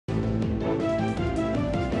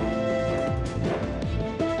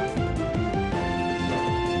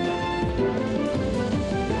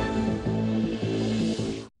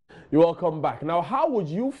You're welcome back. Now, how would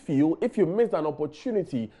you feel if you missed an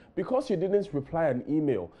opportunity because you didn't reply an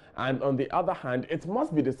email? And on the other hand, it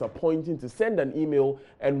must be disappointing to send an email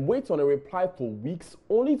and wait on a reply for weeks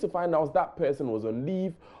only to find out that person was on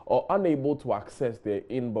leave or unable to access their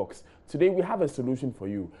inbox. Today, we have a solution for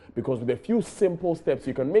you because with a few simple steps,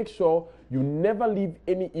 you can make sure you never leave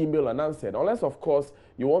any email unanswered, unless, of course,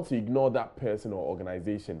 you want to ignore that person or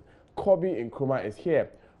organization. Kobe Nkrumah is here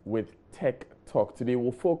with Tech Talk. Today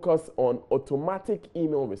we'll focus on automatic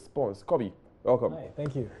email response. Kobe, welcome. Hi,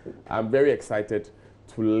 thank you. I'm very excited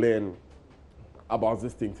to learn about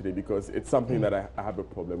this thing today because it's something that I have a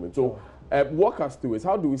problem with. So walk us through it.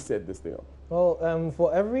 How do we set this thing up? Well,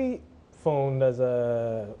 for every phone,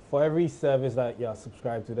 for every service that you're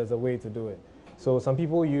subscribed to, there's a way to do it. So some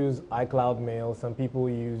people use iCloud Mail, some people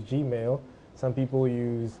use Gmail, some people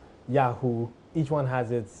use Yahoo. Each one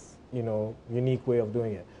has its, unique way of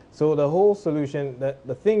doing it. So the whole solution, the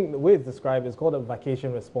way it's described is called a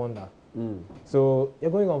vacation responder. So you're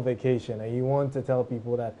going on vacation and you want to tell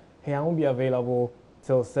people that, hey, I won't be available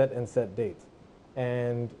till set and set date.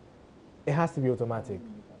 And it has to be automatic.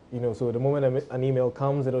 So the moment an email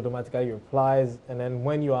comes, it automatically replies, and then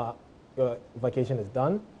when your vacation is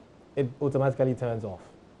done, it automatically turns off.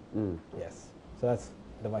 Yes. So that's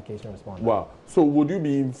the vacation responder. Wow. So would you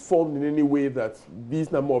be informed in any way that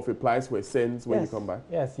these number of replies were sent when you come back?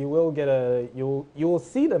 Yes, you will get you will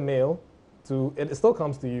see the mail. It still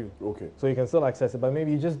comes to you. Okay. So you can still access it, but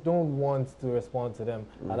maybe you just don't want to respond to them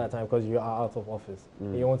at that time because you are out of office.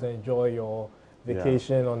 You want to enjoy your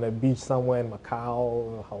vacation on the beach somewhere in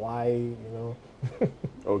Macau, Hawaii,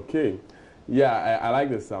 Okay. Yeah, I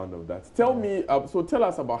like the sound of that. Tell me, so tell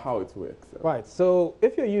us about how it works. Right. So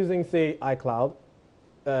if you're using, say, iCloud,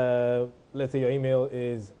 let's say your email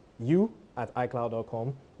is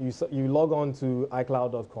you@icloud.com. You log on to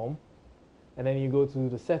icloud.com, and then you go to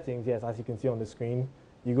the settings. Yes, as you can see on the screen,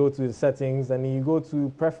 you go to the settings, and then you go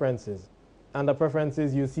to preferences. Under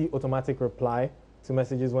preferences, you see automatic reply to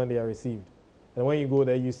messages when they are received. And when you go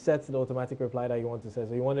there, you set the automatic reply that you want to set.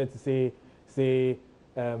 So you wanted to say,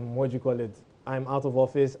 what do you call it? I'm out of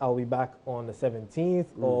office. I'll be back on the 17th,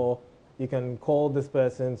 or you can call this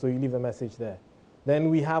person. So you leave a message there.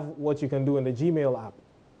 Then we have what you can do in the Gmail app,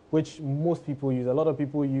 which most people use. A lot of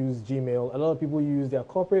people use Gmail. A lot of people use their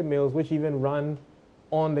corporate mails, which even run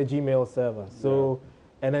on the Gmail server. So,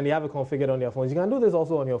 and then they have it configured on their phones. You can do this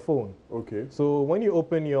also on your phone. Okay. So when you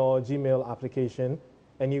open your Gmail application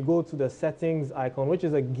and you go to the settings icon, which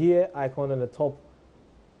is a gear icon in the top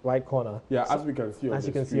right corner. Yeah, as we can see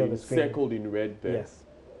on the screen, circled in red there. Yes.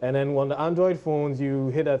 And then on the Android phones, you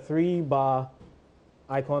hit a 3-bar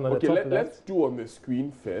icon on the top left. Let's do on the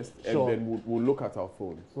screen first, and then we'll look at our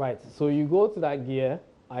phones. Right. So you go to that gear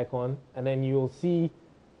icon, and then you'll see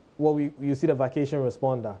you see the vacation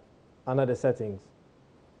responder under the settings.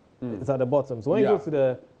 It's at the bottom. So when you go to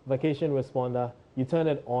the vacation responder, you turn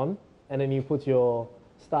it on, and then you put your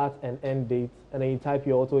start and end date, and then you type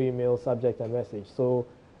your auto email subject and message. So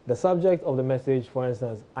the subject of the message, for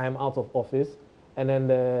instance, I am out of office, and then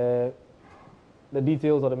the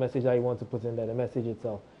details of the message that you want to put in there, the message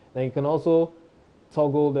itself. Then you can also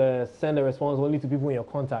toggle the send a response only to people in your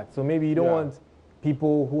contacts. So maybe you don't want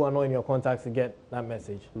people who are not in your contacts to get that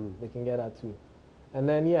message. They can get that too. And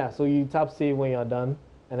then, so you tap save when you're done,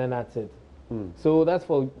 and then that's it. So that's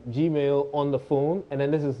for Gmail on the phone, and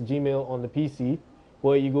then this is Gmail on the PC,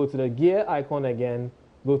 where you go to the gear icon again,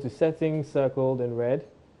 go to settings circled in red,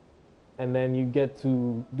 and then you get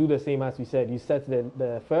to do the same as we said. You set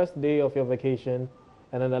the first day of your vacation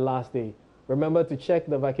and then the last day. Remember to check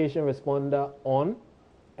the vacation responder on,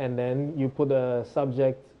 and then you put the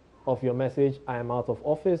subject of your message, I am out of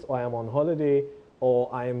office, or I am on holiday,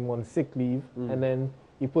 or I am on sick leave, and then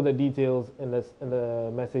you put the details in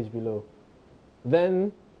the message below.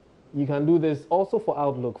 Then you can do this also for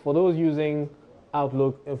Outlook. For those using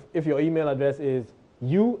Outlook, if your email address is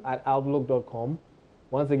you@outlook.com,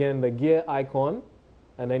 once again, the gear icon,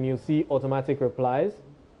 and then you'll see automatic replies.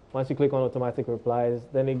 Once you click on automatic replies,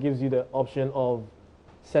 then it gives you the option of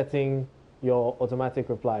setting your automatic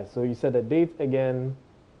replies. So you set the date again,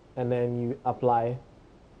 and then you apply,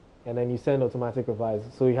 and then you send automatic replies.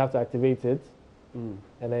 So you have to activate it, and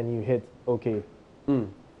then you hit OK.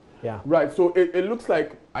 Yeah. Right, so it looks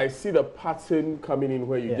like I see the pattern coming in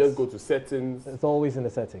where you just go to settings. It's always in the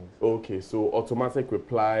settings. Okay, so automatic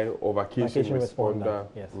reply or vacation responder.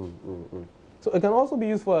 Yes. So it can also be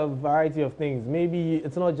used for a variety of things. Maybe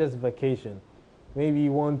it's not just vacation. Maybe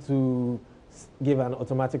you want to give an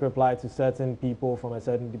automatic reply to certain people from a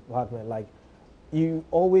certain department. Like, you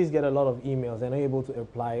always get a lot of emails and are able to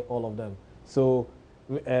reply all of them. So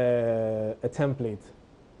a template.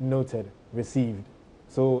 noted, received.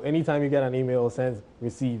 So anytime you get an email, it says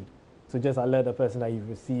received. So just alert the person that you've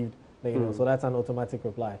received the email. So that's an automatic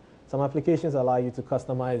reply. Some applications allow you to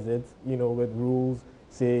customize it, with rules.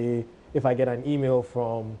 Say, if I get an email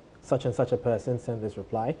from such and such a person, send this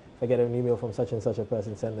reply. If I get an email from such and such a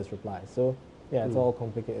person, send this reply. So yeah, it's all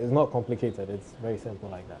complicated. It's not complicated. It's very simple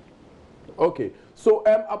like that. Okay. So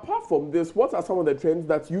apart from this, what are some of the trends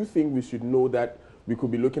that you think we should know that we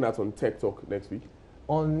could be looking at on Tech Talk next week?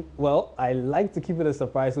 Well, I like to keep it a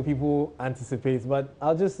surprise so people anticipate, but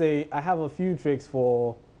I'll just say I have a few tricks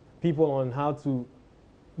for people on how to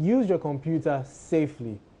use your computer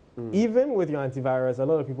safely. Even with your antivirus, a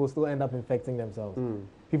lot of people still end up infecting themselves.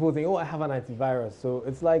 People think, oh, I have an antivirus. So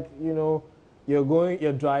it's like, you're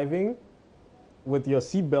driving with your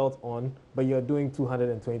seatbelt on, but you're doing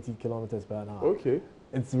 220 kilometers per hour. Okay.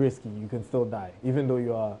 It's risky. You can still die, even though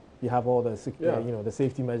you have all the the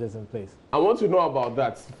safety measures in place. I want to know about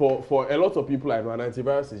that. For a lot of people, I know an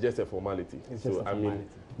antivirus is just a formality. It's just a formality. I mean,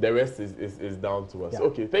 the rest is down to us. Yeah.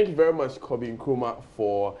 Okay, thank you very much, Kobe Nkrumah,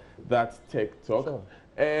 for that Tech Talk. Sure.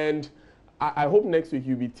 And I hope next week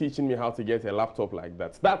you'll be teaching me how to get a laptop like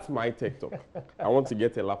that. That's my Tech Talk. I want to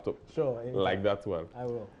get a laptop like that one. I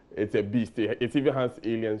will. It's a beast. It even has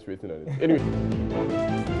aliens written on it.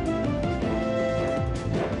 Anyway.